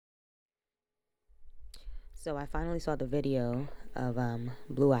So I finally saw the video of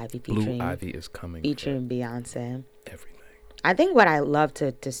Blue Ivy Blue Ivy is coming featuring Beyonce. Everything. I think what I love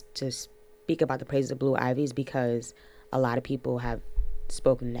to speak about the praises of Blue Ivy is because a lot of people have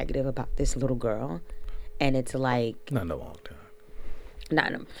spoken negative about this little girl, and it's like not in a long time.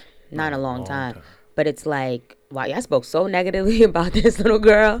 Not in a long time. But it's like, wow, y'all spoke so negatively about this little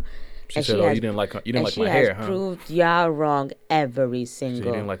girl. She said, "You didn't like my hair, huh?" She has proved y'all wrong every single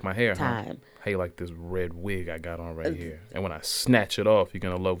you didn't like my hair, time. Huh? How you like this red wig I got on right here? And when I snatch it off, you're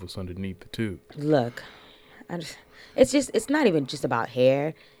gonna love what's underneath it too. Look, it's not even just about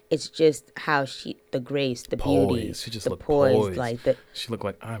hair. It's just how the grace, the beauty, she just the looked poise, she looked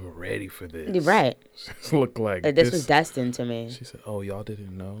like I'm ready for this. Right. She just looked like this was destined to me. She said, "Oh, y'all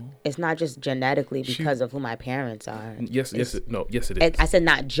didn't know." It's not just genetically because of who my parents are. Yes, it is. I said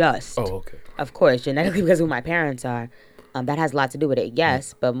not just. Oh, okay. Of course, genetically because of who my parents are. That has a lot to do with it,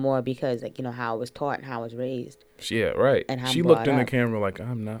 yes, but more because how I was taught and how I was raised. Yeah, right. And how she looked in the camera like,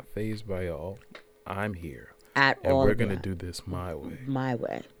 "I'm not fazed by y'all. I'm here." And we're going to do this my way. My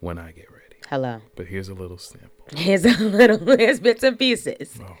way. When I get ready. Hello. But here's a little sample. Here's bits and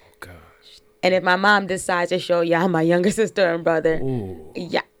pieces. Oh, gosh. And if my mom decides to show y'all my younger sister and brother, ooh,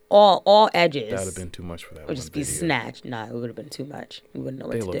 yeah, all edges. That would have been too much for that. Would just be snatched. Nah, it would have been too much. We wouldn't know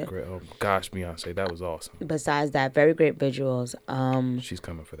what to do. They look great. Oh, gosh, Beyonce, that was awesome. Besides that, very great visuals. She's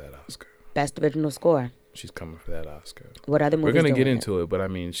coming for that Oscar. Best original score. She's coming for that Oscar. What other movies? We're going to get into it, but I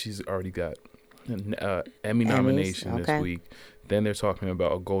mean, she's already got Emmy nomination this week. Then they're talking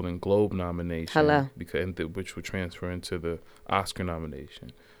about a Golden Globe nomination. Hello. Which would transfer into the Oscar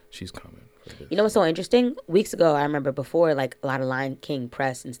nomination. She's coming for this. You know what's so interesting? Weeks ago, I remember before, like, a lot of Lion King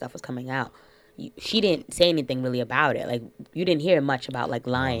press and stuff was coming out. She didn't say anything really about it. Like, you didn't hear much about, like,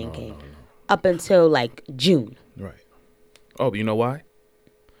 Lion King up until, like, June. Right. Oh, you know why?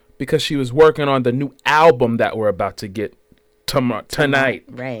 Because she was working on the new album that we're about to get tonight.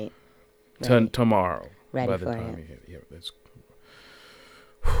 Right. Tomorrow. Ready by the for time it. Yeah, that's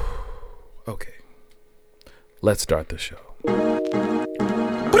okay. Let's start the show.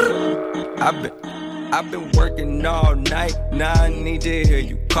 I've been working all night. Now I need to hear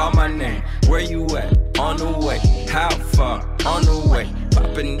you call my name. Where you at? On the way. How far? On the way.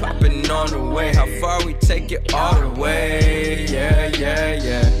 Popping on the way. How far we take it all the way? Yeah.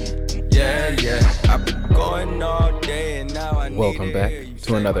 I've been going all day and now I need Welcome to back hear you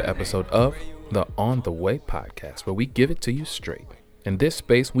to another episode of the On the Way podcast, where we give it to you straight. In this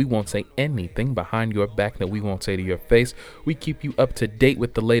space, we won't say anything behind your back that we won't say to your face. We keep you up to date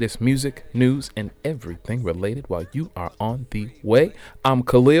with the latest music, news, and everything related while you are on the way. I'm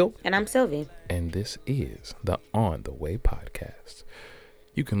Khalil. And I'm Sylvie. And this is the On the Way podcast.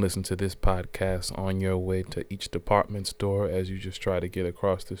 You can listen to this podcast on your way to each department store as you just try to get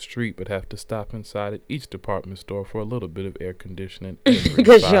across the street, but have to stop inside at each department store for a little bit of air conditioning.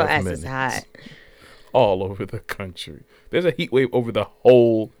 Because your ass is hot. All over the country. There's a heat wave over the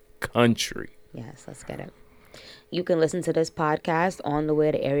whole country. Yes, let's get it. You can listen to this podcast on the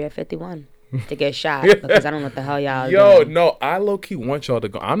way to Area 51 to get shot because I don't know what the hell y'all doing. No, I low-key want y'all to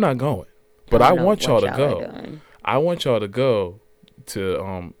go. I'm not going, but I want y'all to go. I want y'all to go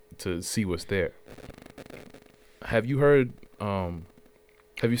to see what's there. Have you heard have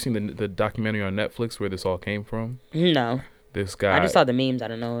you seen the documentary on Netflix where this all came from? No. This guy, I just saw the memes. I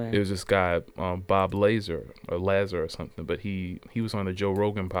don't know. It was this guy, Bob Lazar or something, but he was on the Joe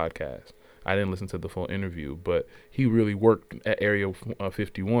Rogan podcast. I didn't listen to the full interview, but he really worked at Area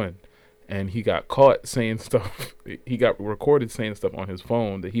 51, and he got caught saying stuff. He got recorded saying stuff on his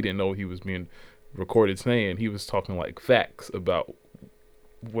phone that he didn't know he was being recorded saying. He was talking like facts about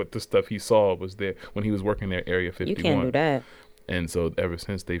what the stuff he saw was there when he was working there, Area 51. You can't do that. And so ever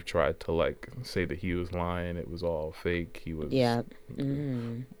since they've tried to like say that he was lying, it was all fake. He was. Yeah.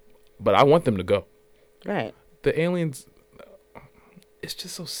 Mm-hmm. But I want them to go. Right. The aliens, it's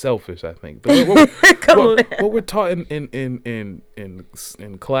just so selfish, I think. What we're taught in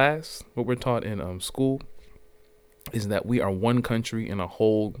class, what we're taught in school, is that we are one country in a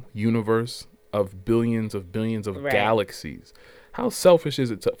whole universe of billions of right. galaxies. How selfish is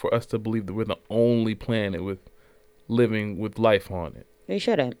it for us to believe that we're the only planet living with life on it? You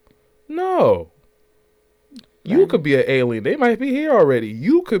shouldn't. No. You could be an alien. They might be here already.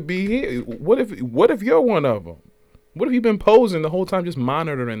 You could be here. What if you're one of them? What if you've been posing the whole time just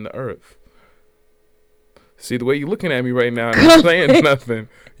monitoring the Earth? See, the way you're looking at me right now and I'm saying nothing,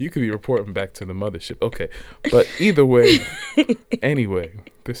 you could be reporting back to the mothership. Okay. But either way, anyway,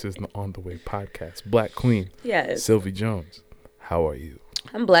 this is the On the Way podcast. Black Queen. Yes. Sylvie Jones. How are you?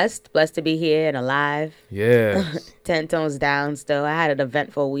 I'm blessed to be here and alive. Yeah. 10 tones down still. I had an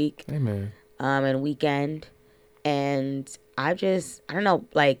eventful week. Hey, man. and weekend. And I don't know,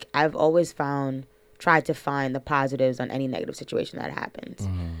 like, I've always tried to find the positives on any negative situation that happens.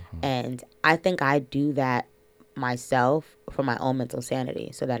 And I think I do that myself for my own mental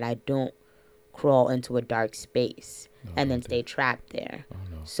sanity so that I don't crawl into a dark space and then stay trapped there.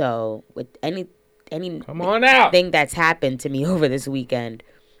 So with any Come on out. thing that's happened to me over this weekend,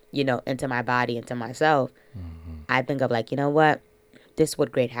 into my body, into myself, I think of like, you know what? This is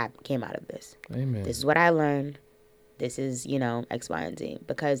what great came out of this. Amen. This is what I learned. This is, X, Y, and Z.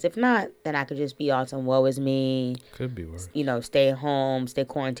 Because if not, then I could just be on some woe is me. Could be worse. Stay home, stay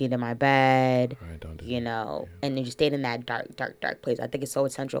quarantined in my bed. All right, don't do that. Yeah. And then just stayed in that dark, dark, dark place. I think it's so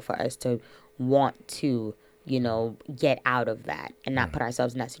essential for us to want to, get out of that and not put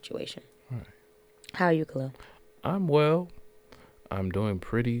ourselves in that situation. Right. How are you, Khalil? I'm well. I'm doing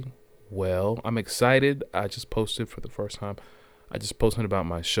pretty well. I'm excited. I just posted for the first time. About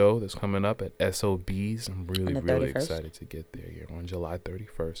my show that's coming up at SOBs. I'm really excited to get there. Yeah, on July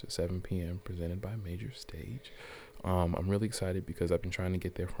 31st at 7 p.m. presented by Major Stage. I'm really excited because I've been trying to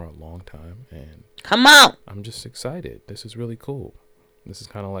get there for a long time. And come on! I'm just excited. This is really cool. This is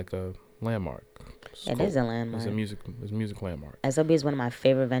kind of like a landmark. It is a landmark. It's a music landmark. SOB is one of my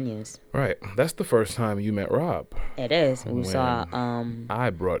favorite venues. Right. That's the first time you met Rob. It is. We saw I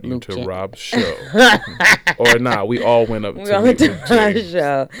brought you Luke to Rob's show. Or we all went up to Rob's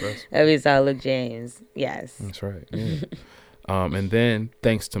show. And we saw Luke James. Yes. That's right. Yeah. And then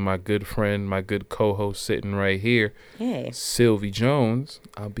thanks to my good friend, my good co-host sitting right here, Sylvie Jones,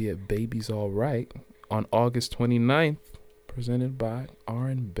 I'll be at Baby's All Right on August 29th. Presented by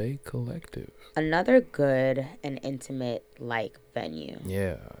R&B Collective. Another good and intimate venue.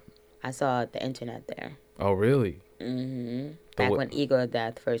 Yeah. I saw the internet there. Oh, really? Mm-hmm. Back when Ego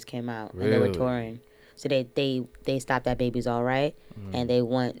Death first came out. Really? And they were touring. So they stopped at Baby's All Right. And they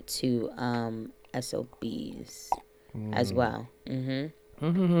went to SOBs as well. Mm-hmm.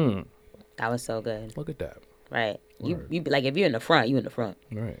 Mm-hmm. That was so good. Look at that. Right. You like, if you're in the front, you in the front.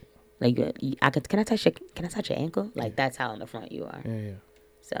 Right. Like, can I touch your ankle? Like, that's how in the front you are. Yeah.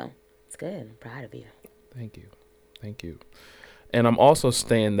 So it's good. I'm proud of you. Thank you. And I'm also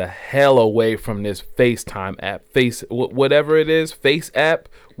staying the hell away from this FaceTime app, whatever it is, Face app.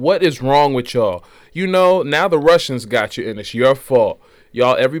 What is wrong with y'all? Now the Russians got you, and it's your fault.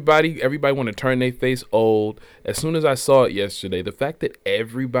 Y'all, everybody want to turn their face old. As soon as I saw it yesterday, the fact that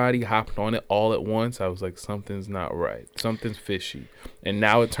everybody hopped on it all at once, I was like, something's not right. Something's fishy. And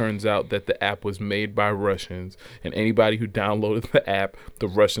now it turns out that the app was made by Russians, and anybody who downloaded the app, the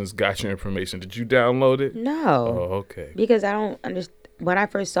Russians got your information. Did you download it? No. Oh, okay. Because I don't understand. When I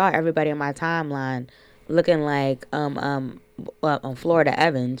first saw everybody on my timeline looking like on Florida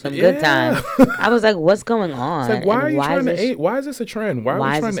Evans from Good Time, I was like, what's going on? It's like, why is this a trend? Why are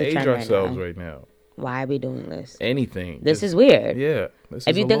we trying to age ourselves right now? Why are we doing this? Anything. This is weird. Yeah.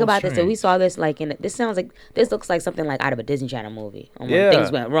 If you think about this, so we saw this this looks like something like out of a Disney Channel movie. When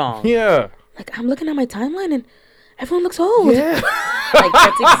things went wrong. Yeah. Like, I'm looking at my timeline and everyone looks old. Yeah. Like,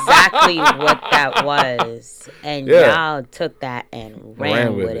 that's exactly what that was. And y'all took that and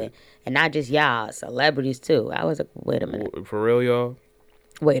ran with it. And not just y'all, celebrities too. I was like, wait a minute. For real, y'all?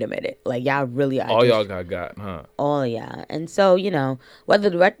 Wait a minute. Like, y'all really are. All y'all got, huh? All y'all. And so, whether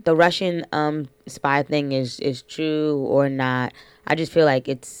the Russian spy thing is true or not, I just feel like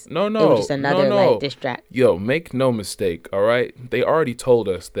it's it was just another distract. Yo, make no mistake, all right? They already told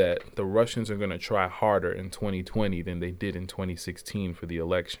us that the Russians are going to try harder in 2020 than they did in 2016 for the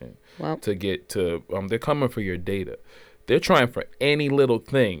election. Well, to get to they're coming for your data. They're trying for any little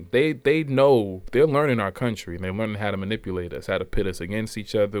thing. They know they're learning our country, and they're learning how to manipulate us, how to pit us against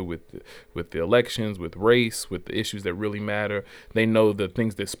each other with the elections, with race, with the issues that really matter. They know the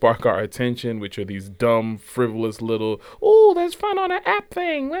things that spark our attention, which are these dumb, frivolous little, there's fun on an app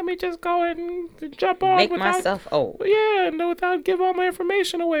thing. Let me just go and jump on. Make myself old. Yeah, no, without give all my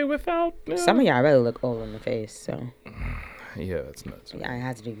information away, without. Some of y'all really look old in the face, so. Yeah, that's nuts. I ain't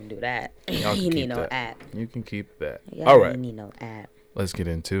have to even do that. You need no app. You can keep that. Yeah, all right. You need no app. Let's get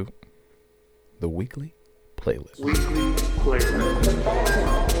into the weekly playlist.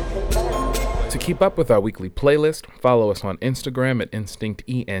 To keep up with our weekly playlist, follow us on Instagram at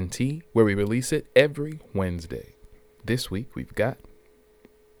InstinctENT, where we release it every Wednesday. This week we've got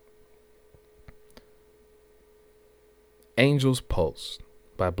Angel's Pulse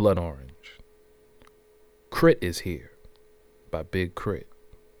by Blood Orange. Crit is Here by Big Crit.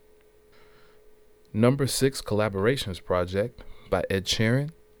 Number 6 Collaborations Project by Ed Sheeran.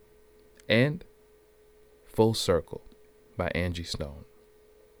 And Full Circle by Angie Stone.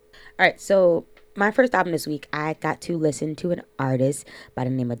 All right, so my first album this week, I got to listen to an artist by the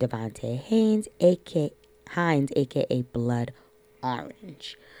name of Devontae Hines, aka Blood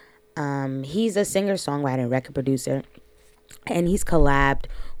Orange. He's a singer, songwriter, and record producer, and he's collabed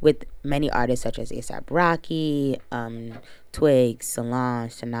with many artists such as A$AP Rocky, Twigs,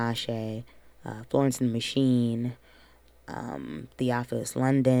 Solange, Tinashe, Florence and the Machine, Theophilus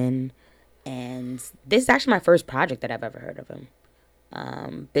London, and this is actually my first project that I've ever heard of him.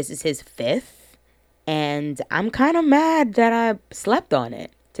 This is his fifth, and I'm kind of mad that I slept on him,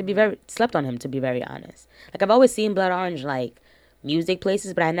 to be very honest. Like, I've always seen Blood Orange, like, music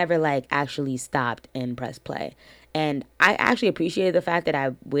places, but I never, like, actually stopped and pressed play. And I actually appreciated the fact that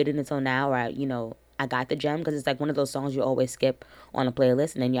I waited until now, or I got the gem, because it's like one of those songs you always skip on a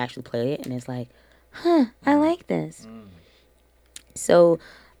playlist, and then you actually play it, and it's like, I like this. So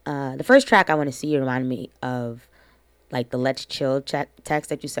the first track I want to see reminded me of, like, the Let's Chill text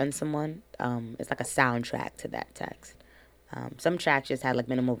that you send someone. It's like a soundtrack to that text. Some tracks just had, like,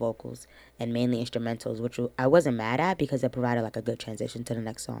 minimal vocals and mainly instrumentals, which I wasn't mad at because it provided, like, a good transition to the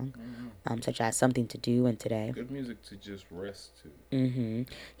next song, such as Something to Do and Today. Good music to just rest to.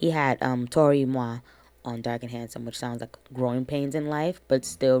 He had Tori Moi on Dark and Handsome, which sounds like growing pains in life, but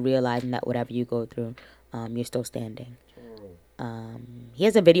still realizing that whatever you go through, you're still standing. He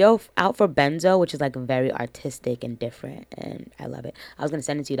has a video out for Benzo, which is, like, very artistic and different, and I love it. I was going to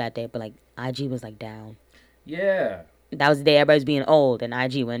send it to you that day, but, like, IG was, like, down. Yeah. That was the day everybody's being old, and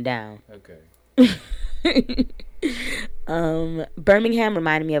IG went down. Okay. Birmingham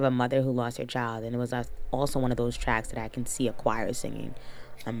reminded me of a mother who lost her child, and it was also one of those tracks that I can see a choir singing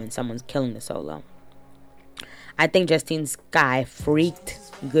when someone's killing the solo. I think Justine Skye freaked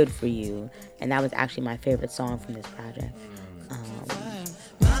Good For You, and that was actually my favorite song from this project.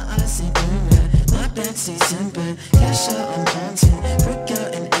 My backseat simple, cash out on content, break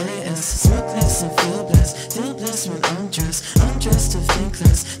out in AS, smoke less and feel blessed when I'm dressed to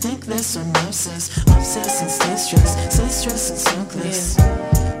think less on obsess and stay stressed and smoke less.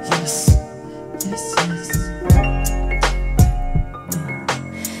 Yes.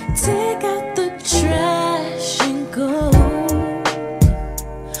 Take out the trash and go.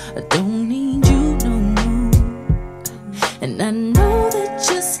 I don't need you no more, and I know that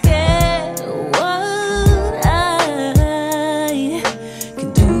you're scared what I can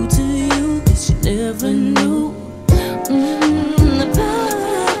do to you, 'cause you never knew the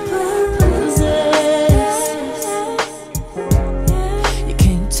purposes. You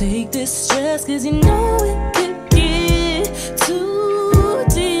can't take this stress, 'cause you know it could get too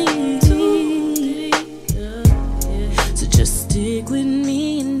deep. So just stick with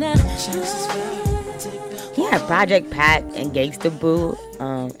me and yeah, Project Pat and Gangsta Boo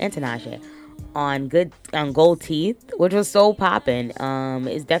and Tinashe on Gold Teeth, which was so poppin'.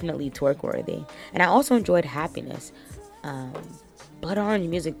 Is definitely twerk worthy, and I also enjoyed Happiness. Blood Orange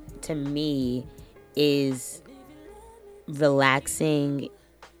music to me is relaxing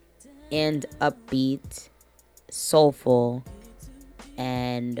and upbeat, soulful,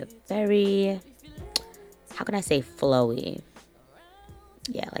 and very, how can I say, flowy?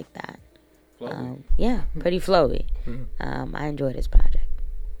 Yeah, like that. Yeah, pretty flowy. I enjoyed this project.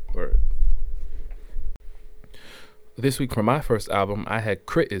 Word. This week for my first album, I had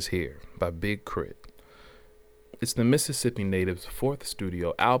Crit Is Here by Big Crit. It's the Mississippi native's fourth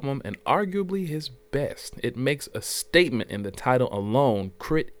studio album and arguably his best. It makes a statement in the title alone,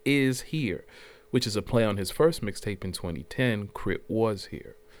 Crit Is Here, which is a play on his first mixtape in 2010, Crit Was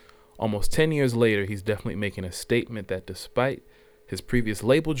Here. Almost 10 years later, he's definitely making a statement that despite his previous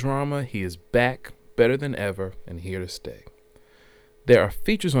label drama, he is back, better than ever, and here to stay. There are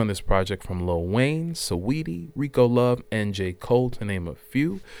features on this project from Lil Wayne, Saweetie, Rico Love, and J. Cole, to name a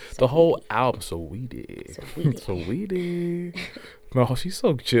few. The whole album, Saweetie. No, she's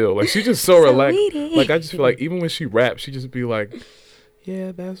so chill. Like, she's just so relaxed. Like, I just feel like even when she raps, she just be like,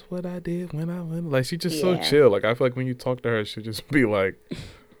 yeah, that's what I did when I went. Like, she's just so chill. Like, I feel like when you talk to her, she'll just be like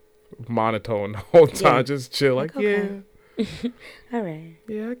monotone the whole time, just chill. Like, okay. All right.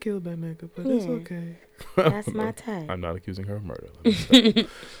 Yeah, I killed that nigga, but it's okay. That's my type. I'm not accusing her of murder.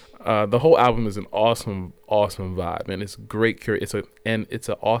 The whole album is an awesome vibe, and it's great. It's an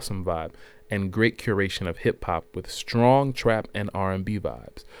awesome vibe and great curation of hip hop with strong trap and R&B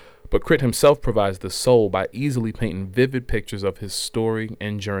vibes. But Crit himself provides the soul by easily painting vivid pictures of his story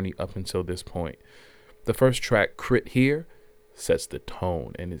and journey up until this point. The first track, Crit Here, sets the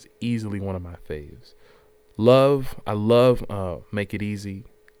tone and is easily one of my faves. I love Make It Easy.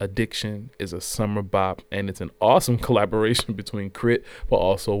 Addiction is a summer bop, and it's an awesome collaboration between Crit, but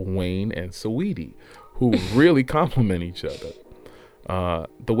also Wayne and Saweetie, who really complement each other.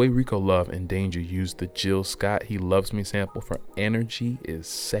 The way Rico Love and Danger used the Jill Scott "He Loves Me" sample for Energy is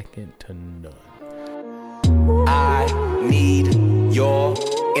second to none. I need your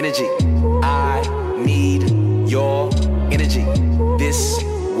energy. I need your energy. This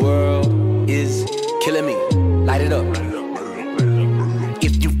world is killing me. Light it up.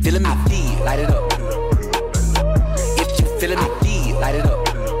 If you feeling me, I feel. Light it up. If you feeling me, I feel. Light it up.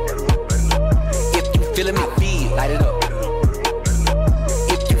 If you feeling me, I feel. Light it up.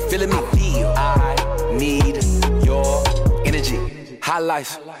 If you feeling me, I feel. I need your energy. High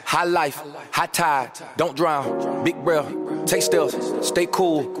life, high tide, don't drown. Big breath, take steps, stay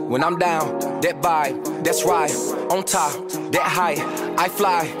cool when I'm down. That vibe, that's right, on top, that height. I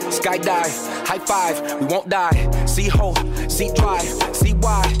fly, skydive, high five, we won't die. See hope, see drive, see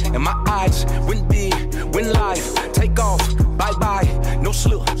why. And my eyes, win big, win life. Take off, bye-bye, no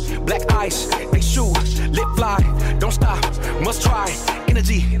slip. Black ice, they shoe, lit fly. Don't stop, must try.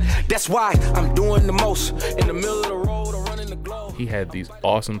 Energy, that's why I'm doing the most. In the middle of the road. He had these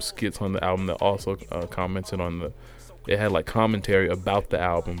awesome skits on the album that also commented on it had like commentary about the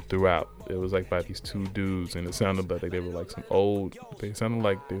album throughout. It was like by these two dudes, and it sounded like they were like they sounded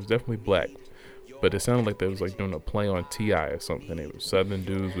like they was definitely black, but it sounded like they was like doing a play on T.I. or something. They were southern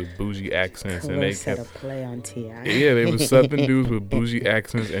dudes with bougie accents, and they kept a play on T.I. Yeah, they were southern dudes with bougie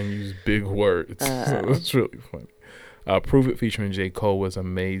accents and used big words. So it was really funny. Prove It featuring J. Cole was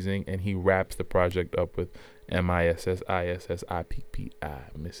amazing, and he wraps the project up with MISSISSIPPI,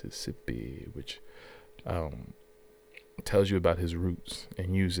 Mississippi, which tells you about his roots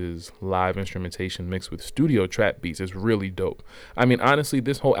and uses live instrumentation mixed with studio trap beats. It's really dope. I mean, honestly,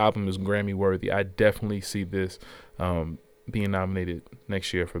 this whole album is Grammy worthy. I definitely see this being nominated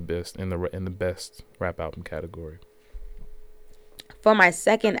next year for best in the best rap album category. For my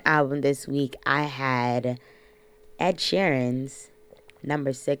second album this week, I had Ed Sheeran's No.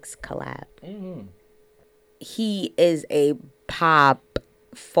 6 collab. Mm-hmm. He is a pop,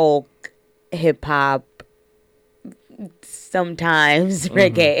 folk, hip hop, sometimes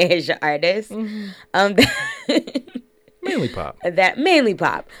reggae-ish artist. Mainly pop. Mainly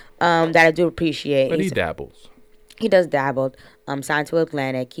pop. That I do appreciate. But he dabbles. He does dabble. Signed to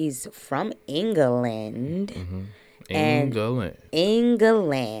Atlantic. He's from England. Mm-hmm.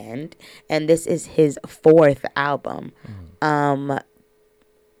 England. And this is his 4th album.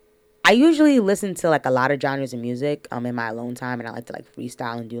 I usually listen to like a lot of genres of music in my alone time, and I like to like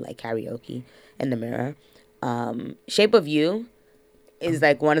freestyle and do like karaoke in the mirror. Shape of You is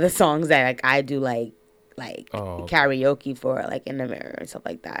like one of the songs that like I do like karaoke for like in the mirror and stuff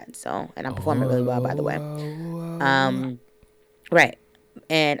like that. So, and I perform it really well, by the way. Right.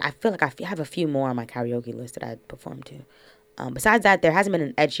 And I feel like I have a few more on my karaoke list that I perform to. Besides that, there hasn't been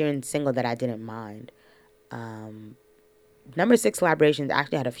an Ed Sheeran single that I didn't mind. No. 6 collaborations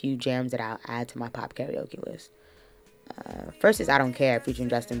actually had a few jams that I'll add to my pop karaoke list. First is I Don't Care featuring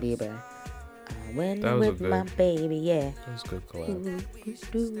Justin Bieber. When I'm with my baby, yeah. That was a good collab.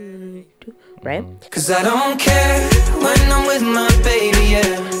 Right? Cause I don't care when I'm with my baby,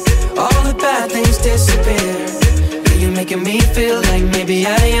 yeah. All the bad things disappear. You're making me feel like maybe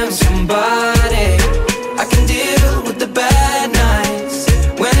I am somebody. I can deal with the bad nights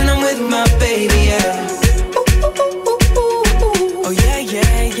when I'm with my baby, yeah. Oh yeah,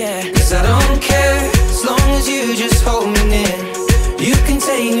 yeah, yeah. Cause I don't care as long as you just hold me near. You can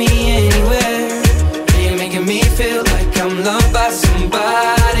take me anywhere. You're making me feel like I'm loved by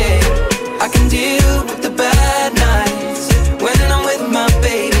somebody. I can deal with the bad nights when I'm with my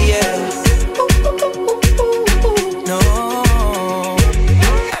baby, yeah. No,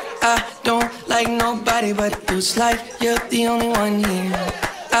 I don't like nobody but you. It's like you're the only one here.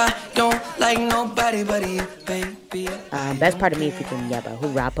 I don't like nobody but you, baby. Best Part of Me featuring Yeba, who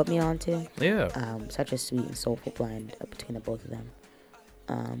Rob put me on to. Yeah. Such a sweet and soulful blend between the both of them.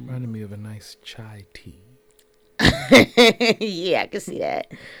 Reminded me of a nice chai tea. Yeah, I can see that.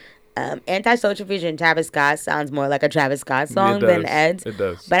 Anti-Social featuring Travis Scott sounds more like a Travis Scott song than Ed's. It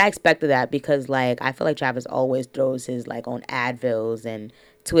does. But I expected that because, like, I feel like Travis always throws his, like, own Advils and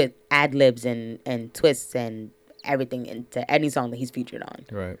ad-libs and twists and everything into any song that he's featured on.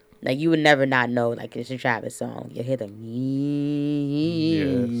 Right. Like, you would never not know, like, it's a Travis song. You hear the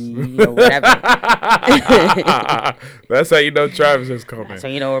or whatever. That's how you know Travis is coming. So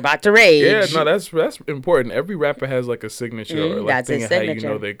you know we're about to rage. Yeah, no, that's important. Every rapper has, like, a signature or, like, that's thing his of how signature. you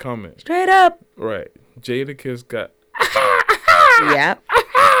know they're coming. Straight up. Right. Jadakiss got... Yep.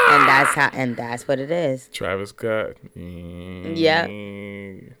 And that's what it is. Travis got... Yeah.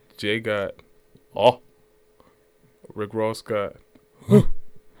 Jay got... Oh. Rick Ross got...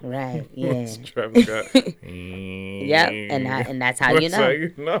 Right. Yeah. Travis Scott. Yep. And that's how you That's how know.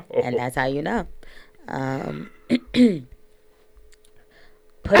 you know. And that's how you know.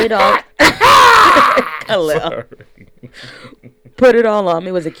 Put it all. Sorry. Put it all on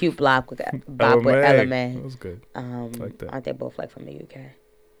me was a cute bop with Ella That May. was good. Like that. Aren't they both like from the UK?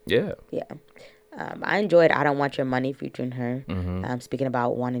 Yeah. Yeah. I enjoyed I Don't Want Your Money featuring her. Mm-hmm. Speaking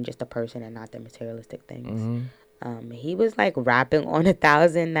about wanting just a person and not the materialistic things. Mm-hmm. He was like rapping on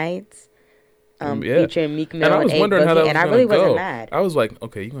 1,000 Nights. Yeah. Featuring Meek Mill And I was A wondering how that Boogie, was and I gonna really go. wasn't mad. I was like,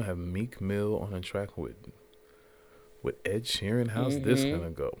 okay, you're gonna have Meek Mill on a track with Ed Sheeran. How's this gonna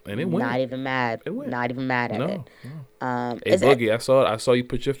go? And it went. Not even mad. It went. Not even mad at it. No. Hey Boogie, I saw you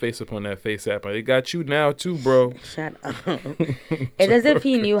put your face up on that face app, and it got you now too, bro. Shut up. It's as if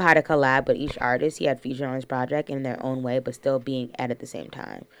he knew how to collab with each artist he had featured on his project in their own way, but still being at the same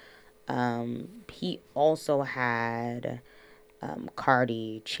time. He also had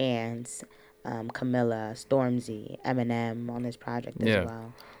Cardi, Chance, Camilla, Stormzy, Eminem on this project as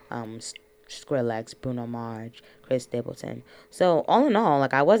well. Skrillex, Bruno Mars, Chris Stapleton. So all in all,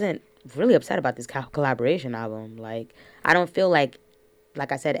 like I wasn't really upset about this collaboration album. Like I don't feel like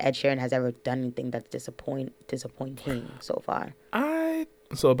I said, Ed Sheeran has ever done anything that's disappointing so far.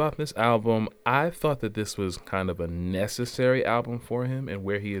 So about this album, I thought that this was kind of a necessary album for him and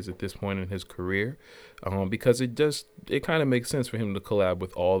where he is at this point in his career, because it kind of makes sense for him to collab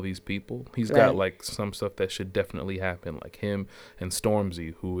with all these people. He's got like some stuff that should definitely happen, like him and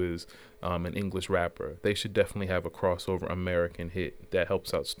Stormzy, who is an English rapper. They should definitely have a crossover American hit that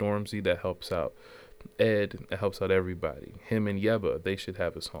helps out Stormzy, that helps out Ed, that helps out everybody. Him and Yebba, they should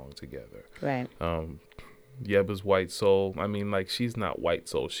have a song together. Right. Yebba's white soul. I mean, like, she's not white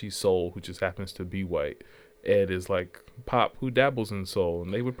soul. She's soul who just happens to be white. Ed is like pop who dabbles in soul,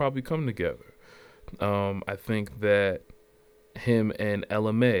 and they would probably come together. I think that him and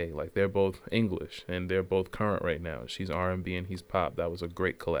Ella May, like, they're both English and they're both current right now. She's R&B and he's pop. That was a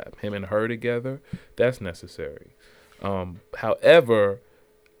great collab. Him and her together, that's necessary. However,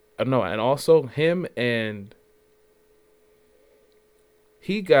 no, and also him and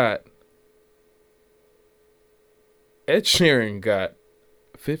Ed Sheeran got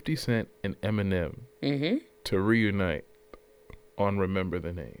 50 Cent and Eminem to reunite on Remember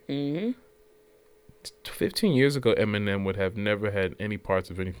the Name. 15 years ago, Eminem would have never had any parts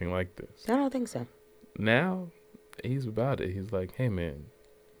of anything like this. I don't think so. Now, he's about it. He's like, hey, man,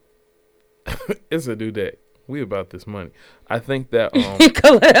 it's a new day. We about this money. I think that...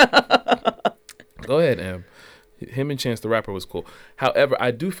 Go ahead, Em. Him and Chance the Rapper was cool. However,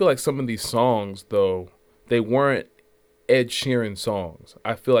 I do feel like some of these songs, though, they weren't Ed Sheeran songs.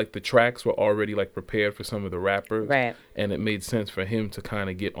 I feel like the tracks were already like prepared for some of the rappers, right? And it made sense for him to kind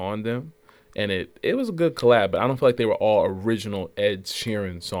of get on them, and it was a good collab. But I don't feel like they were all original Ed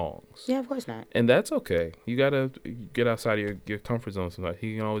Sheeran songs. Yeah, of course not. And that's okay. You gotta get outside of your comfort zone sometimes.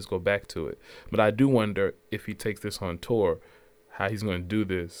 He can always go back to it. But I do wonder if he takes this on tour, how he's going to do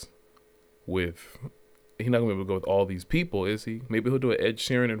this with. He's not gonna be able to go with all these people, is he? Maybe he'll do an Ed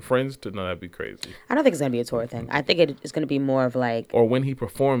Sheeran and Friends. No, that'd be crazy. I don't think it's gonna be a tour thing. I think it's gonna be more of like. Or when he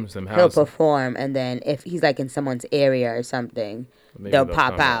performs them, he'll perform, and then if he's like in someone's area or something, they'll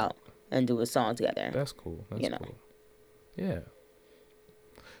pop out and do a song together. That's cool. That's cool. Yeah.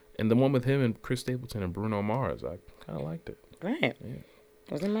 And the one with him and Chris Stapleton and Bruno Mars, I kind of liked it. Right. Yeah.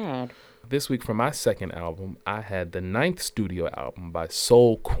 Wasn't mad. This week for my second album, I had the 9th studio album by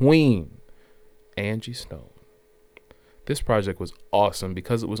Soul Queen, Angie Stone. This project was awesome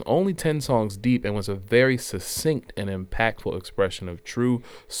because it was only 10 songs deep and was a very succinct and impactful expression of true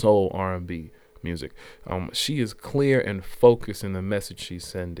soul R&B music. She is clear and focused in the message she's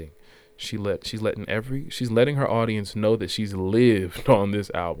sending. She's letting her audience know that she's lived on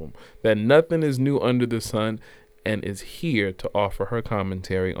this album, that nothing is new under the sun, and is here to offer her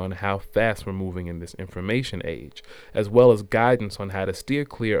commentary on how fast we're moving in this information age, as well as guidance on how to steer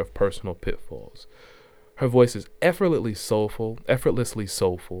clear of personal pitfalls. Her voice is effortlessly soulful.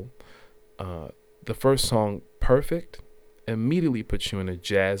 The first song, Perfect, immediately puts you in a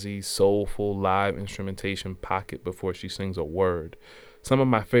jazzy, soulful, live instrumentation pocket before she sings a word. Some of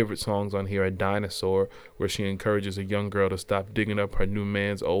my favorite songs on here are Dinosaur, where she encourages a young girl to stop digging up her new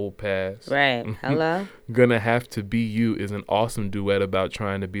man's old past. Right. Hello? Gonna Have to Be You is an awesome duet about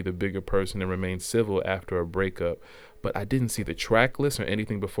trying to be the bigger person and remain civil after a breakup. But I didn't see the track list or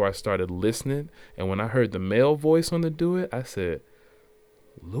anything before I started listening. And when I heard the male voice on the duet, I said,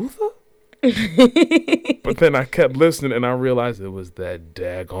 Luther? But then I kept listening and I realized it was that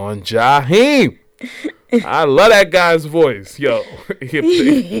daggone Jaheim. I love that guy's voice, yo. He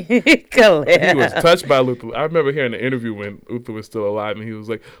was touched by Luther. I remember hearing the interview when Luther was still alive, and he was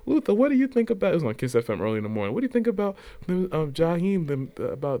like, "Luther, what do you think about?" It was on Kiss FM early in the morning. What do you think about Jaheim?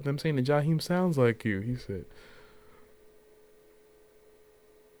 About them saying that Jaheim sounds like you? He said,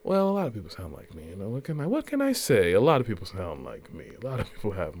 "Well, a lot of people sound like me. You know, what can I say? A lot of people sound like me. A lot of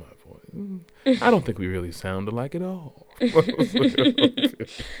people have my voice. I don't think we really sound alike at all."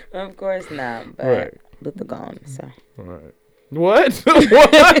 Of course not, but right. Luther gone, so. Right. What?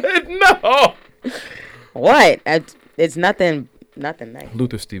 What? No. What? It's nothing nice.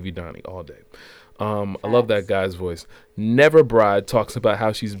 Luther Stevie Donnie all day. I love that guy's voice. Never Bride talks about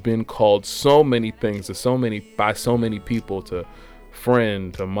how she's been called so many things by so many people, to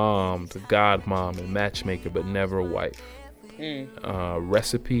friend, to mom, to godmom, and matchmaker, but never wife.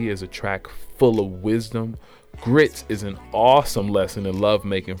 Recipe is a track full of wisdom. Grits is an awesome lesson in love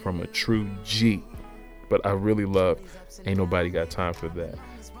making from a true G. But I really love Ain't Nobody Got Time for That.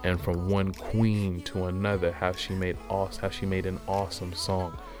 And from one queen to another, how she made an awesome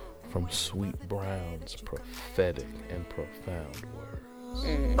song from Sweet Brown's prophetic and profound words.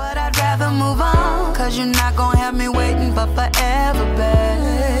 But I'd rather move on, 'cause you're not gonna have me waiting for forever,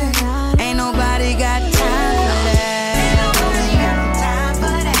 babe. Ain't nobody got time for that.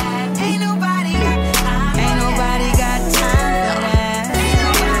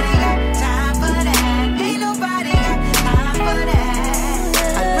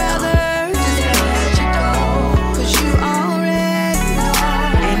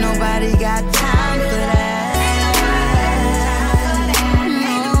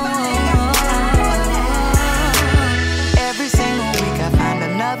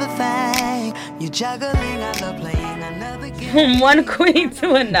 Juggling, I love playing another game. From one queen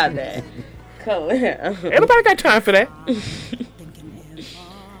to another. Khalil. Everybody got time for that.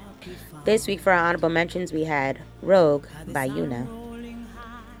 This week for our honorable mentions, we had Rogue by Yuna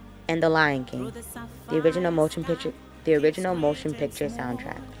and The Lion King, the original motion picture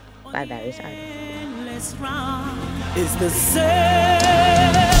soundtrack by various artists. It's the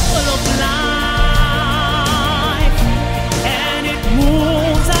circle of life, and it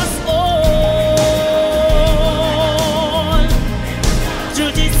moves us all to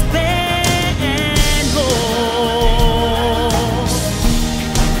despair and hope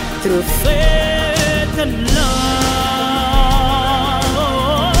through faith and love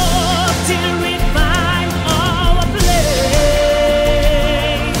till we find our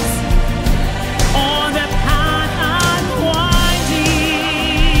place on the path unwinding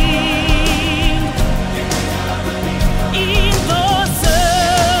in the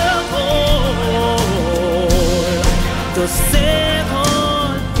circle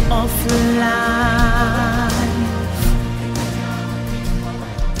of life.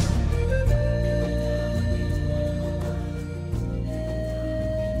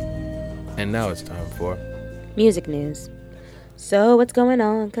 And now it's time for Music news. So what's going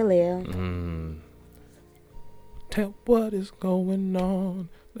on, Khalil? Tell what is going on.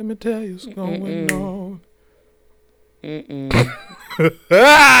 Let me tell you what's going on. I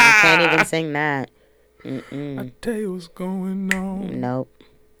can't even sing that. I tell you what's going on. Nope.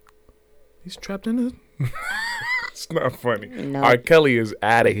 He's trapped in a... It's not funny. Nope. R. Kelly is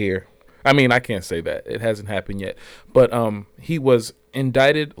out of here. I mean, I can't say that. It hasn't happened yet. But he was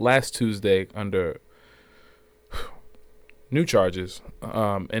indicted last Tuesday under new charges.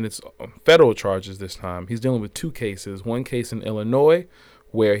 And it's federal charges this time. He's dealing with two cases. One case in Illinois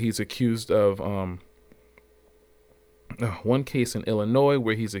where he's accused of... one case in Illinois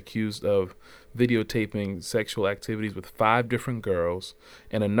where he's accused of videotaping sexual activities with 5 different girls,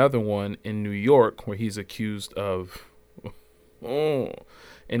 and another one in New York where he's accused of being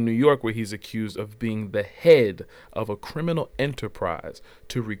the head of a criminal enterprise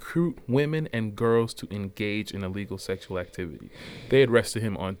to recruit women and girls to engage in illegal sexual activity. They arrested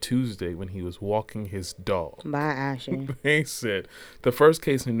him on Tuesday when he was walking his dog. By Ashley. They said the first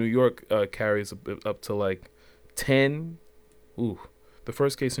case in New York carries up to like 10. The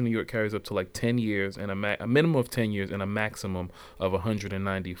first case in New York carries up to like 10 years and a minimum of 10 years and a maximum of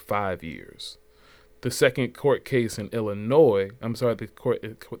 195 years. The second court case in Illinois,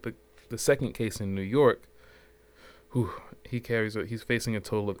 the second case in New York, he's facing a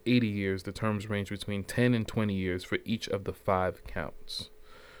total of 80 years. The terms range between 10 and 20 years for each of the 5 counts.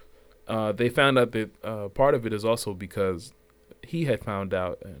 They found out that part of it is also because he had found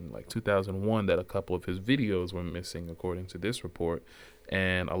out in like 2001 that a couple of his videos were missing, according to this report.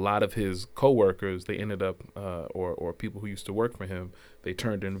 And a lot of his coworkers, they ended up, or people who used to work for him, they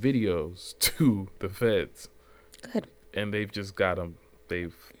turned in videos to the feds. Good. And they've just got him.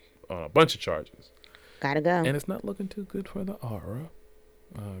 They've a bunch of charges. Gotta go. And it's not looking too good for the aura.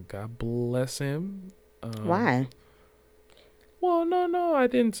 God bless him. Why? Well, no, I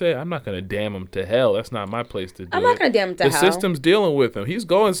didn't say. I'm not going to damn him to hell. That's not my place to do it. I'm not gonna damn him to the hell. system's dealing with him. He's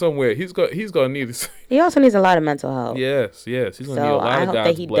going somewhere. He's going to need this. He also needs a lot of mental help. Yes. He's going to need a So lot I of hope God's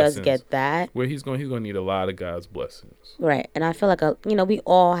that he blessings. does get that. Where he's going to need a lot of God's blessings. Right. And I feel like,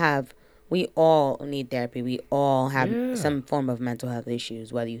 we all need therapy. We all have some form of mental health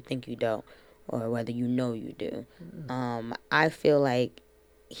issues, whether you think you don't or whether you know you do. I feel like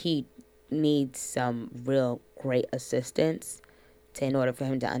he needs some real great assistance in order for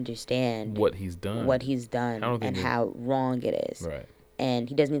him to understand what he's done and how wrong it is. Right. And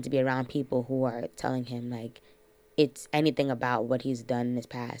he doesn't need to be around people who are telling him like it's anything about what he's done in his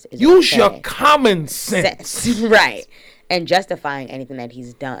past is use okay. your common sense. Right. And justifying anything that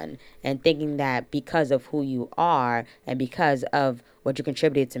he's done and thinking that because of who you are and because of what you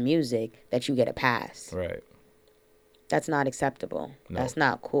contributed to music that you get a pass. Right. That's not acceptable. No. That's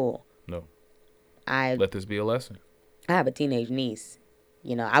not cool. No. Let this be a lesson. I have a teenage niece.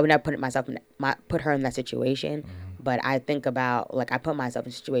 I would never put her in that situation, but I think about I put myself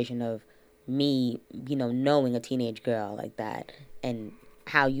in a situation of me, knowing a teenage girl like that and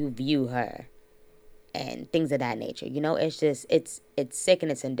how you view her and things of that nature. It's just it's sick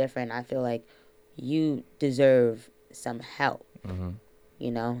and it's indifferent. I feel like you deserve some help.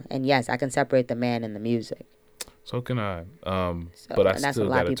 And yes, I can separate the man and the music. So can I. But I that's still what a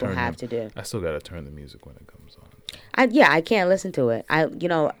lot of gotta people turn have to do. I still gotta turn the music when it comes on. I can't listen to it.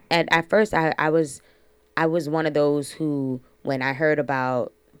 At first I was one of those who, when I heard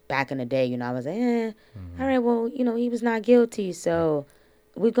about back in the day, I was like, all right, well, he was not guilty, so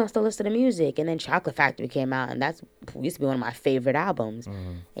we're gonna still listen to the music. And then Chocolate Factory came out, and that's used to be one of my favorite albums.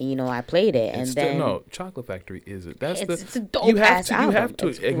 And I played it, and then no, Chocolate Factory is it? It's a dope ass album. You have to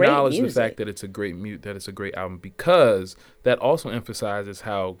acknowledge the fact that it's a great album, because that also emphasizes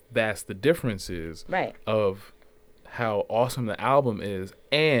how vast the difference is. Right. Of how awesome the album is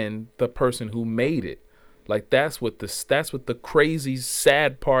and the person who made it. Like that's what the crazy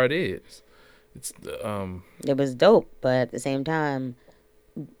sad part is. It's it was dope, but at the same time,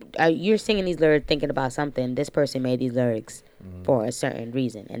 you're singing these lyrics thinking about something. This person made these lyrics for a certain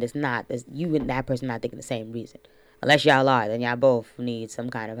reason, and you and that person not thinking the same reason. Unless y'all are, then y'all both need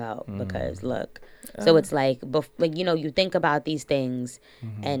some kind of help because look. So it's you think about these things,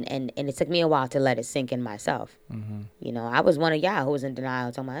 and it took me a while to let it sink in myself. I was one of y'all who was in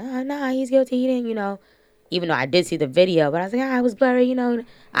denial, talking about, oh, nah, he's guilty. He didn't, even though I did see the video, but I was like, it was blurry.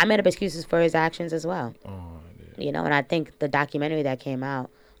 I made up excuses for his actions as well. And I think the documentary that came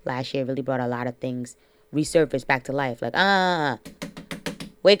out last year really brought a lot of things resurfaced back to life. Like,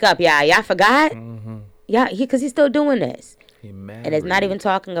 wake up, y'all forgot. Yeah, because he's still doing this. And it's not even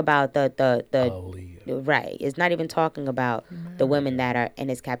talking about the right. It's not even talking about the women that are in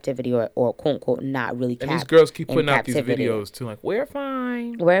his captivity or quote unquote not really. And these girls keep putting out these videos too, like we're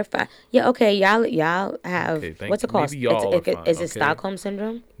fine. Yeah, okay. Y'all have what's it called? Is it Stockholm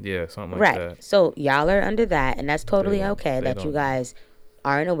syndrome? Yeah, something like that. Right. So y'all are under that, and that's totally okay that you guys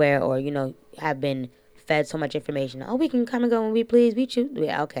aren't aware or have been fed so much information. Oh, we can come and go when we please. We choose.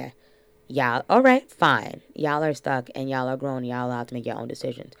 Yeah, okay. Y'all, all right, fine. Y'all are stuck and y'all are grown. Y'all allowed to make your own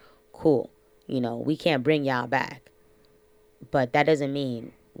decisions. Cool. We can't bring y'all back. But that doesn't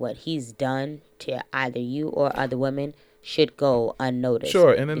mean what he's done to either you or other women should go unnoticed.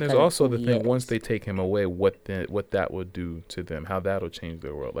 Sure, and then there's also the thing, once they take him away, what that will do to them, how that'll change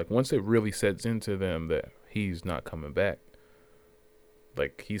their world. Like, once it really sets into them that he's not coming back,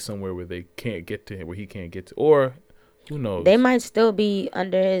 like, he's somewhere where they can't get to him, where he can't get to, or... who knows? They might still be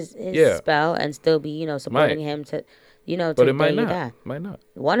under his spell and still be, supporting him to, but it might not. Might not.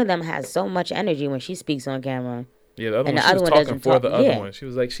 One of them has so much energy when she speaks on camera. Yeah, the other one, she was talking for the other one. She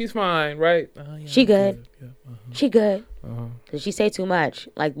was like, she's fine, right? Yeah, she good. Yeah, she good. Did she say too much?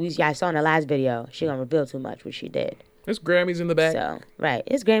 Like I saw in the last video, she gonna reveal too much, which she did. There's Grammys in the back. So, right.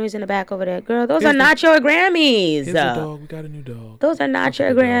 There's Grammys in the back over there. Girl, those are not your Grammys. Here's the dog. We got a new dog. Those are not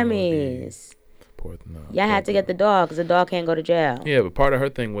your Grammys. Y'all had to get the dog because the dog can't go to jail. Yeah, but part of her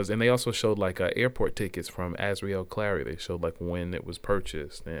thing was, and they also showed like airport tickets from Azriel Clary. They showed like when it was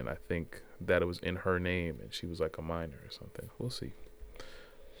purchased, and I think that it was in her name, and she was like a minor or something. We'll see.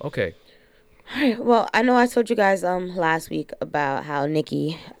 Okay. All right. Well, I know I told you guys last week about how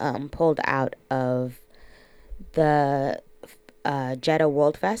Nicki pulled out of the Jeddah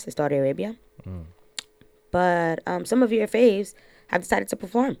World Fest in Saudi Arabia, but some of your faves have decided to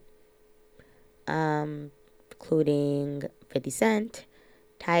perform. Including 50 Cent,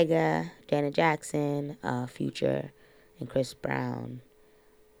 Tyga, Janet Jackson, Future, and Chris Brown.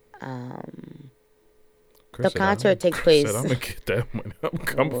 Chris The concert takes place. Said, I'm gonna get that money. I'm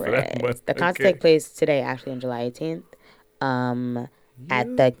coming for that money. The concert takes place today, actually, on July 18th,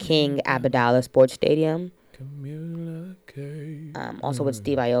 at the King Abdallah Sports Stadium. Also with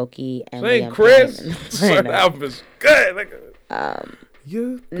Steve Aoki and Liam Chris. That album is good.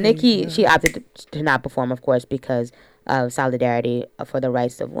 Nicki, she opted to not perform, of course, because of solidarity for the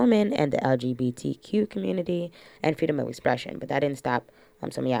rights of women and the LGBTQ community and freedom of expression. But that didn't stop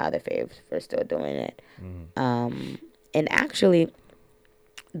some of y'all other faves for still doing it. And actually,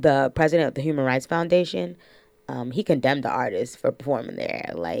 the president of the Human Rights Foundation, he condemned the artist for performing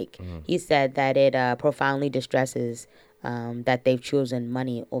there. Like, he said that it profoundly distresses that they've chosen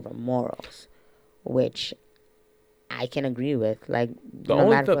money over morals, which I can agree with. Like, no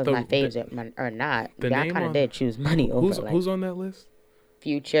matter if my faves or not, y'all kind of did choose money over. Who's on that list?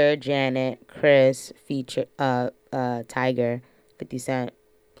 Future, Janet, Chris, Feature, Tiger, 50 Cent,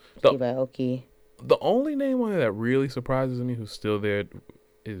 Steve Aoki. The only name on there that really surprises me who's still there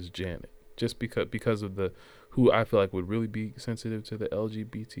is Janet. Just because of who I feel like would really be sensitive to the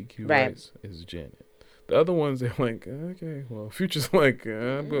LGBTQ rights is Janet. The other ones, they're like, okay, well, Future's like,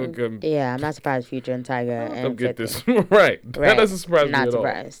 I'm going to come. Yeah, I'm not surprised Future and Tiger and get this right. That doesn't surprise me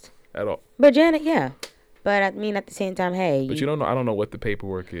at all. But Janet, yeah. But I mean, at the same time, hey. But you don't know. I don't know what the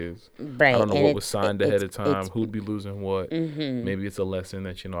paperwork is. Right. I don't know what was signed ahead of time. Who'd be losing what. Maybe it's a lesson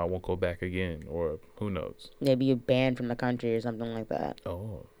that, I won't go back again. Or who knows. Maybe you're banned from the country or something like that.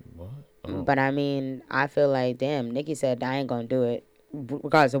 Oh, what? Oh. But I mean, I feel like, damn, Nicki said, I ain't going to do it.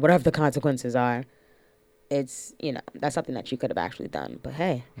 Regardless of whatever the consequences are. It's, that's something that you could have actually done. But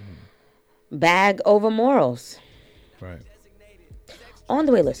hey, bag over morals. Right. On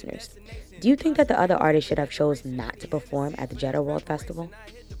the way, listeners, do you think that the other artists should have chose not to perform at the Jeddah World Festival?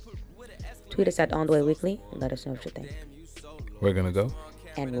 Tweet us at On The Way Weekly and let us know what you think. We're going to go.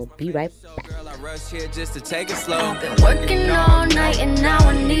 And we'll be right back. I've been working all night and now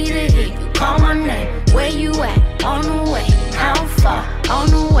I need to hear you call my name. Where you at? On the way. How far? On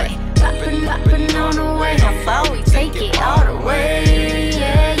the way. Poppin' on the way. How far we take it all the way?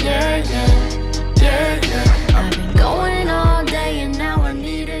 Yeah. I've been going all day and now I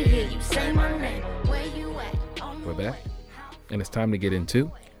need to hear you say my name. Where you at? We're back. And it's time to get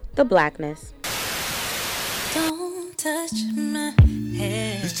into the blackness. Don't touch my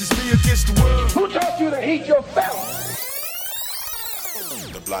head. It's just me against the world. Who taught you to hate your fellow?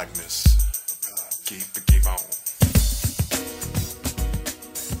 The blackness. Keep on.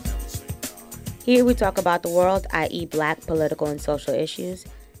 Here we talk about the world, i.e. black political and social issues,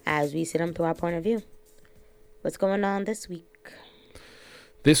 as we see them through our point of view. What's going on this week?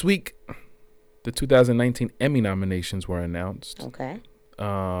 This week, the 2019 Emmy nominations were announced. Okay.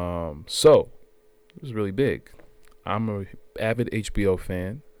 So, it was really big. I'm an avid HBO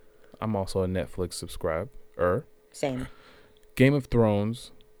fan. I'm also a Netflix subscriber. Same. Game of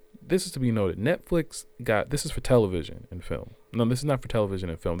Thrones. This is to be noted. Netflix this is for television and film. No, this is not for television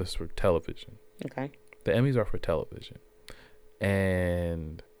and film. This is for television. Okay. The Emmys are for television.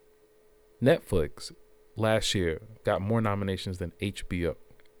 And Netflix last year got more nominations than HBO,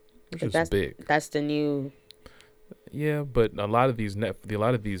 which is big. That's the new. Yeah, but a lot of these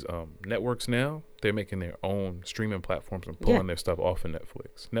networks now, they're making their own streaming platforms and pulling their stuff off of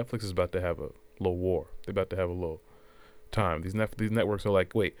Netflix. Netflix is about to have a little war. They're about to have a little time. These networks are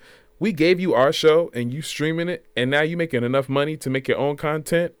like, wait, we gave you our show and you streaming it, and now you making enough money to make your own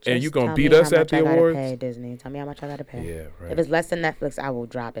content, and you gonna beat us at the awards? Pay, Disney. Tell me how much I gotta pay. Yeah, right. If it's less than Netflix, I will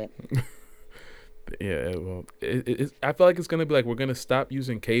drop it. Yeah, well, I feel like it's gonna be like we're gonna stop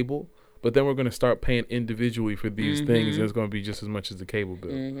using cable, but then we're gonna start paying individually for these things, and it's gonna be just as much as the cable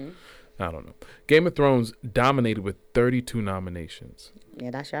bill. I don't know. Game of Thrones dominated with 32 nominations.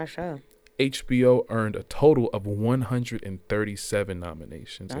 Yeah, that's your show. HBO earned a total of 137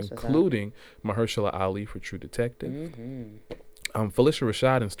 nominations, including Mahershala Ali for True Detective, Felicia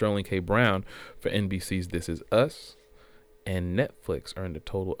Rashad and Sterling K. Brown for NBC's This Is Us, and Netflix earned a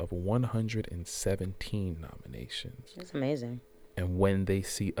total of 117 nominations. That's amazing. And When They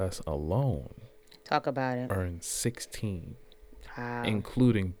See Us Alone, talk about it, earned 16,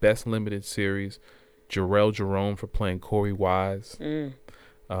 including Best Limited Series, Jarrell Jerome for playing Corey Wise,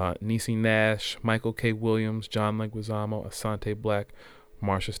 Niecy Nash, Michael K. Williams, John Leguizamo, Asante Black,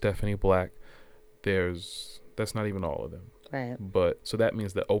 Marsha Stephanie Black. That's not even all of them. Right. But so that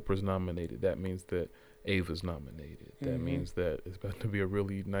means that Oprah's nominated. That means that Ava's nominated. That means that it's about to be a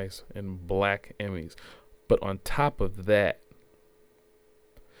really nice and black Emmys. But on top of that,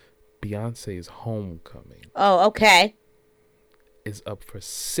 Beyonce's Homecoming. Oh, okay. Is up for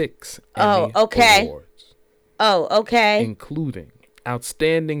 6 Emmy awards. Oh, okay. Including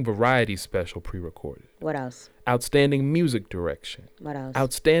Outstanding Variety Special pre-recorded. What else? Outstanding music direction. What else?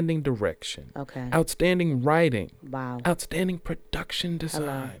 Outstanding direction. Okay. Outstanding writing. Wow. Outstanding production design.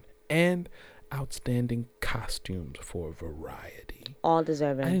 Hello. And outstanding costumes for variety. All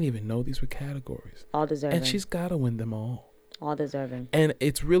deserving. I didn't even know these were categories. All deserving. And she's got to win them all. All deserving. And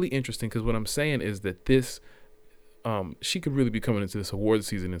it's really interesting because what I'm saying is that this, she could really be coming into this award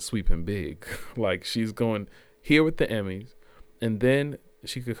season and sweeping big. Like, she's going here with the Emmys, and then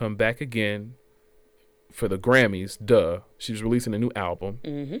she could come back again for the Grammys. Duh. She's releasing a new album.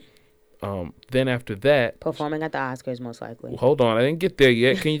 Mm-hmm. Then after that, Performing at the Oscars, most likely. well, hold on, I didn't get there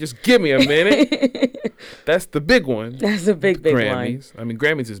yet. Can you just give me a minute? That's the big one. That's a big Grammys. one. I mean,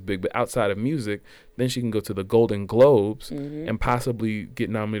 Grammys is big, but outside of music, then she can go to the Golden Globes and possibly get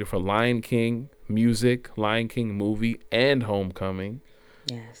nominated for Lion King music, Lion King movie, and Homecoming.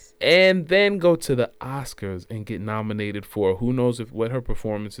 Yes. And then go to the Oscars and get nominated for, who knows what her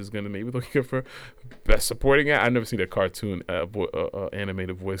performance is going to, maybe they'll give her Best Supporting Actor. I've never seen a cartoon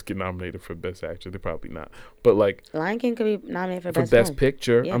animated voice get nominated for Best Actor. They're probably not. But like, Lion King could be nominated for Best film.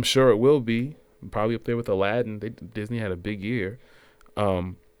 Picture. Yeah. I'm sure it will be. Probably up there with Aladdin. Disney had a big year.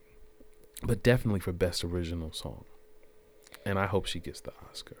 But definitely for Best Original Song. And I hope she gets the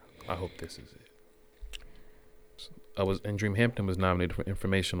Oscar. I hope this is it. And Dreamhampton was nominated for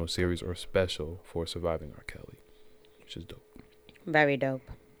Informational Series or Special for Surviving R. Kelly, which is dope. Very dope.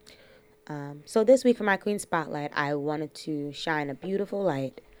 So this week for my Queen Spotlight, I wanted to shine a beautiful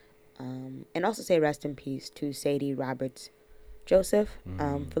light and also say rest in peace to Sadie Roberts Joseph.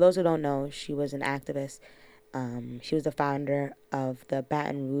 For those who don't know, she was an activist. She was the founder of the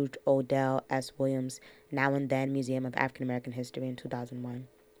Baton Rouge Odell S. Williams Now and Then Museum of African American History in 2001.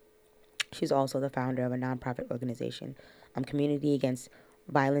 She's also the founder of a nonprofit organization, Community Against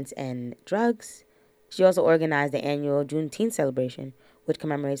Violence and Drugs. She also organized the annual Juneteenth celebration, which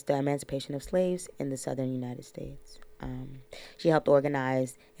commemorates the emancipation of slaves in the southern United States. She helped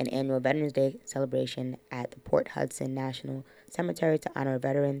organize an annual Veterans Day celebration at the Port Hudson National Cemetery to honor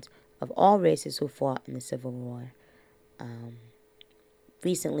veterans of all races who fought in the Civil War.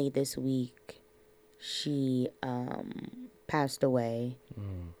 Recently, this week, she passed away.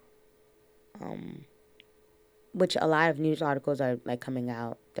 Which a lot of news articles are like coming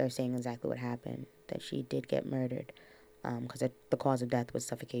out. They're saying exactly what happened, that she did get murdered, because the cause of death was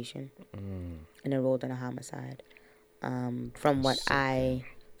suffocation, and enrolled in a homicide. From what I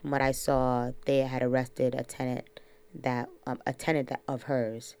saw, they had arrested a tenant of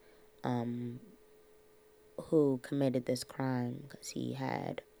hers, who committed this crime because he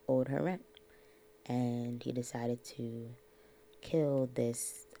had owed her rent, and he decided to kill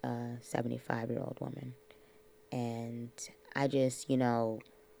this 75-year-old woman. And I just, I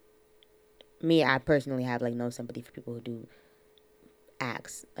personally have like no sympathy for people who do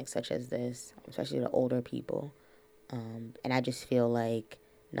acts like such as this, especially the older people. And I just feel like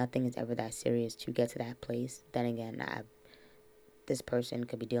nothing is ever that serious to get to that place. Then again, this person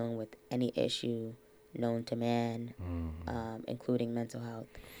could be dealing with any issue known to man, including mental health.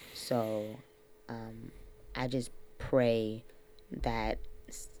 So I just pray that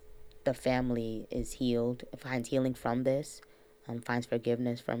the family is healed, finds healing from this, finds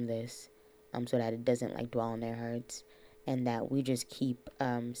forgiveness from this, so that it doesn't like dwell on their hurts, and that we just keep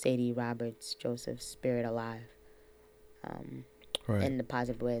Sadie Roberts Joseph's spirit alive, in the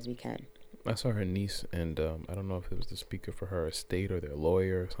positive way as we can. I saw her niece, and I don't know if it was the speaker for her estate or their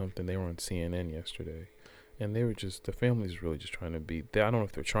lawyer or something. They were on CNN yesterday, and they were just, the family's really just trying to be, I don't know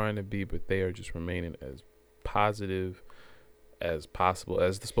if they're trying to be, but they are just remaining as positive as possible.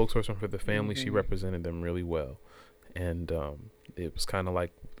 As the spokesperson for the family, she represented them really well, and it was kind of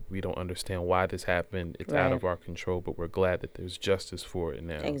like, we don't understand why this happened. It's out of our control, but we're glad that there's justice for it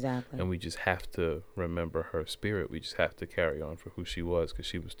now. Exactly. And we just have to remember her spirit. We just have to carry on for who she was, because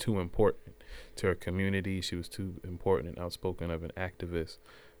she was too important to her community. She was too important and outspoken of an activist,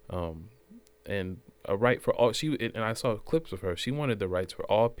 and a right for all. And I saw clips of her. She wanted the rights for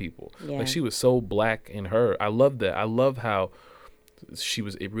all people. Yeah. Like, she was so black in her. I love that. I love how she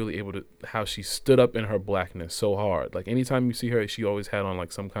was really able to, how she stood up in her blackness so hard. Like, anytime you see her, she always had on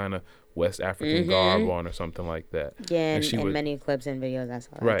like some kind of West African garb on or something like that. Yeah, and in many clips and videos I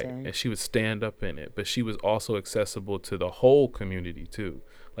saw that too. And she would stand up in it, but she was also accessible to the whole community too.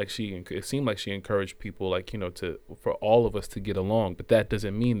 Like, it seemed like she encouraged people, like, for all of us to get along, but that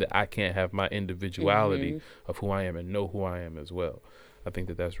doesn't mean that I can't have my individuality of who I am and know who I am as well. I think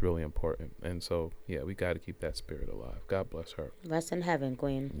that that's really important. And so, yeah, we got to keep that spirit alive. God bless her. Rest in heaven,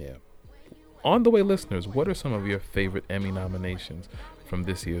 Queen. Yeah. On the way, listeners, what are some of your favorite Emmy nominations from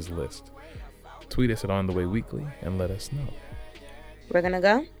this year's list? Tweet us at On The Way Weekly and let us know. We're going to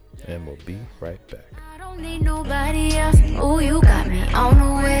go? And we'll be right back. don't need nobody else. Ooh, you got me on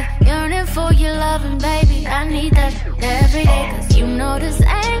the way. Yearning for your loving, baby. I need that every day. Cause you know this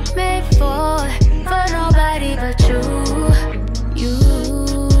ain't made for nobody but you.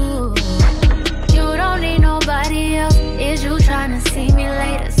 You don't need nobody else. Is you trying to see me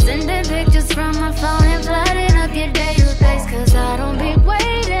later? Sending pictures from my phone and flooding up your database. Cause I don't be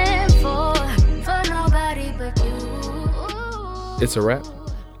waiting for nobody but you. It's a wrap.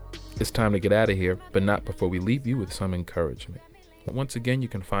 It's time to get out of here, but not before we leave you with some encouragement. Once again, you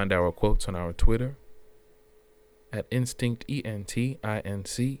can find our quotes on our Twitter at Instinct,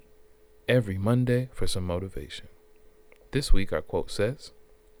 ENTINC, every Monday for some motivation. This week, our quote says,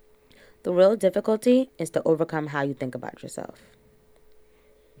 "The real difficulty is to overcome how you think about yourself."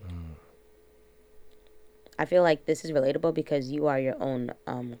 I feel like this is relatable because you are your own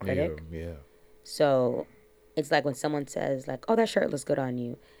critic. Yeah. So it's like when someone says, like, "Oh, that shirt looks good on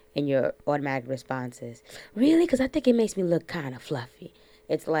you," and your automatic response is, "Really? Because I think it makes me look kind of fluffy."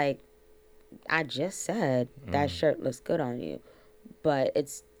 It's like, I just said that shirt looks good on you. But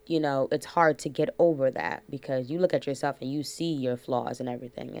it's, it's hard to get over that because you look at yourself and you see your flaws and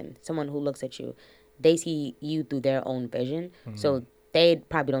everything. And someone who looks at you, they see you through their own vision. So they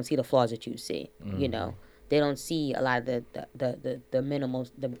probably don't see the flaws that you see, They don't see a lot of the minimal,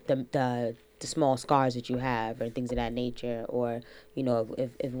 the small scars that you have or things of that nature, or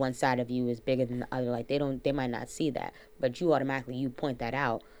if one side of you is bigger than the other, like they might not see that, but you automatically point that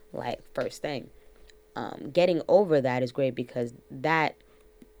out like first thing. Getting over that is great because that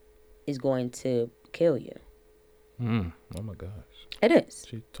is going to kill you. Oh my gosh. It is.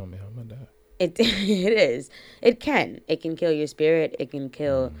 She told me how I'm gonna die. It is. It can kill your spirit. It can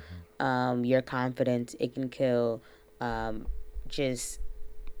kill your confidence. It can kill just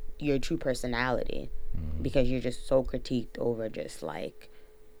your true personality because you're just so critiqued over just like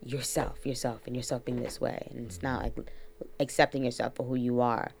yourself and yourself being this way, and it's not like accepting yourself for who you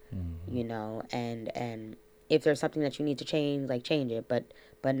are, and if there's something that you need to change, like change it, but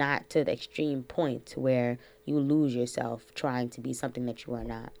not to the extreme point where you lose yourself trying to be something that you are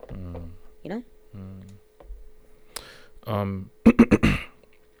not.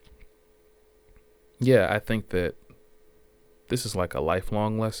 Yeah, I think that this is like a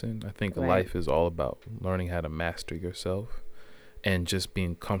lifelong lesson. I think life is all about learning how to master yourself and just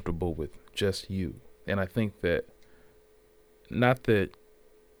being comfortable with just you. And I think that, not that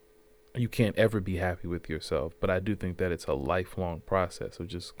you can't ever be happy with yourself, but I do think that it's a lifelong process of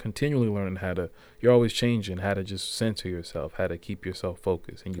just continually learning you're always changing how to just center yourself, how to keep yourself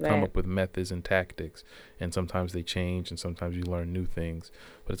focused. And you come up with methods and tactics, and sometimes they change and sometimes you learn new things,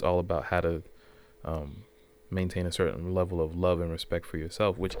 but it's all about how to maintain a certain level of love and respect for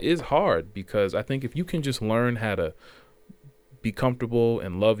yourself, which is hard because I think if you can just learn how to be comfortable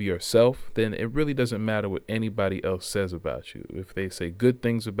and love yourself, then it really doesn't matter what anybody else says about you. If they say good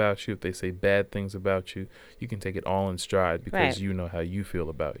things about you, if they say bad things about you, you can take it all in stride because you know how you feel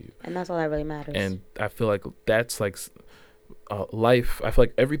about you. And that's all that really matters. And I feel like that's like life. I feel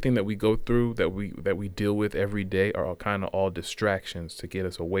like everything that we go through, that we deal with every day, are kind of all distractions to get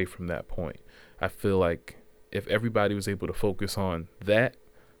us away from that point. I feel like if everybody was able to focus on that,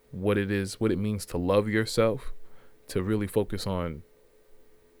 what it means to love yourself, to really focus on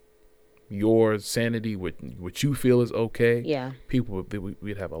your sanity, what you feel is okay,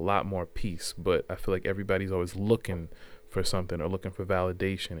 we'd have a lot more peace. But I feel like everybody's always looking for something or looking for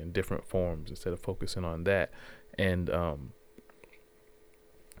validation in different forms instead of focusing on that. And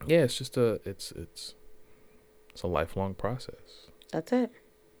it's just it's a lifelong process. That's it.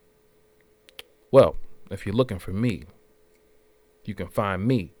 Well, if you're looking for me, you can find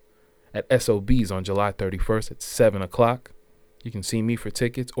me at SOBs on July 31st at 7 o'clock. You can see me for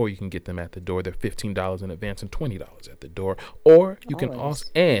tickets, or you can get them at the door. They're $15 in advance and $20 at the door. Or you can also,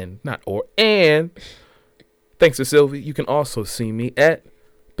 thanks to Sylvie, you can also see me at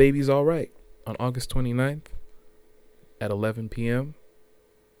Baby's All Right on August 29th at 11 p.m.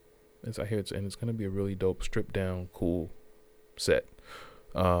 As I hear it's going to be a really dope, stripped down, cool set.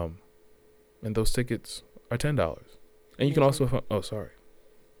 And those tickets are $10. And you can also,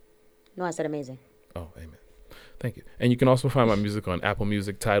 No, I said amazing. Oh, amen. Thank you. And you can also find my music on Apple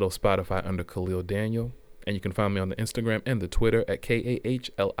Music, Tidal, Spotify under Khalil Daniel. And you can find me on the Instagram and the Twitter at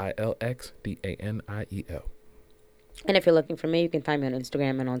KAHLILXDANIEL. And if you're looking for me, you can find me on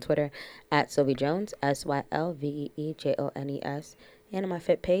Instagram and on Twitter at Sylvie Jones, SYLVEEJONES, and on my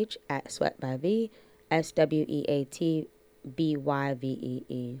Fit page at Sweat by V, SWEATBYVEE.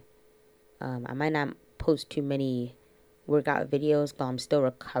 I might not post too many workout videos, but I'm still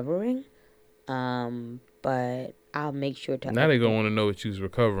recovering. but I'll make sure to. Now they gonna want to know what you was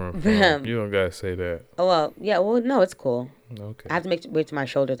recovering from. You don't gotta say that. Oh well, yeah. Well, no, it's cool. Okay. I have to wait till my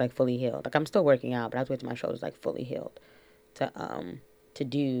shoulders like fully healed. Like I'm still working out, but I have to wait till my shoulders like fully healed to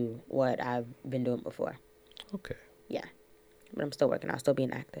do what I've been doing before. Okay. Yeah, but I'm still working out, still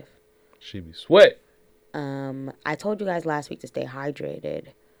being active. She be sweat. I told you guys last week to stay hydrated,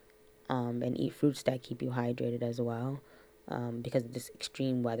 and eat fruits that keep you hydrated as well. Because of this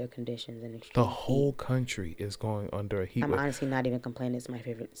extreme weather conditions and extreme The whole country is going under a heat I'm wave. honestly not even complaining. It's my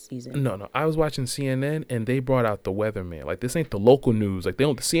favorite season. No. I was watching CNN and they brought out the weatherman. Like, this ain't the local news. Like,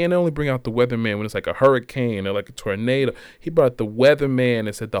 CNN only bring out the weatherman when it's like a hurricane or like a tornado. He brought the weatherman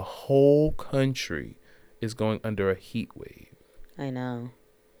and said the whole country is going under a heat wave. I know.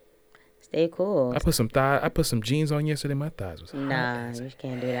 Stay cool. I put some jeans on yesterday. My thighs was hot. Nah, you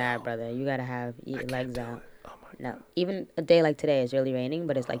can't do that, brother. You gotta have your legs out. Oh my No, even a day like today, it's really raining,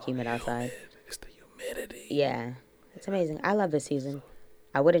 but it's like humid outside. It's the humidity. Yeah, it's amazing. I love this season.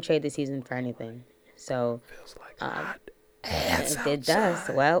 I wouldn't trade this season for anything. So Feels like hot ass it does.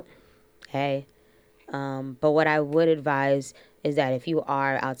 Well, hey. But what I would advise is that if you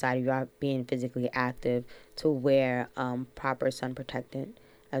are outside, if you are being physically active, to wear proper sun protectant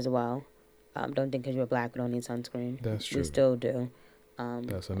as well. Don't think because you're black, we don't need sunscreen. That's true. We still do.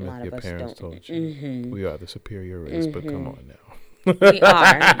 That's a a lot myth of your us parents don't. told you. We are the superior race, but come on now. We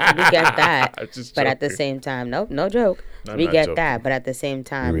are. We get that. Just But at the joking. same time, nope, no joke. I'm We not get joking. that. But at the same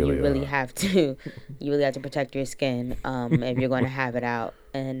time, really you really are. have to protect your skin if you're going to have it out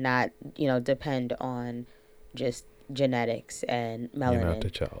and not, depend on just genetics and melanin. You're not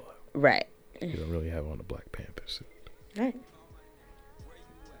T'Challa. Right. You don't really have on a Black Panther suit. Right.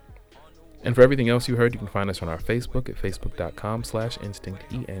 And for everything else you heard, you can find us on our Facebook at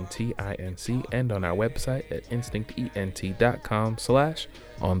facebook.com/InstinctENTINC and on our website at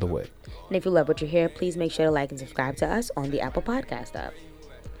instinctent.com/ontheway. And if you love what you hear, please make sure to like and subscribe to us on the Apple Podcast app.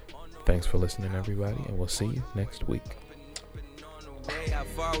 Thanks for listening, everybody, and we'll see you next week. How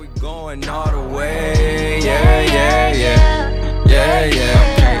far we going all the way? Yeah.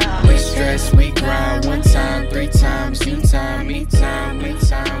 We stress, we grind 1 time, 3 times, you time, me time, we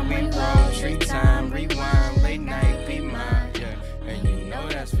time, we roll, 3 time, rewind, late night, be mine, yeah. And you know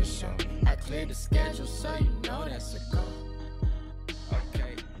that's for sure. I cleared the schedule, so you know that's a go.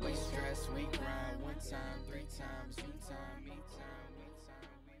 Okay, we stress, we grind 1 time, 3 times, you time, me time.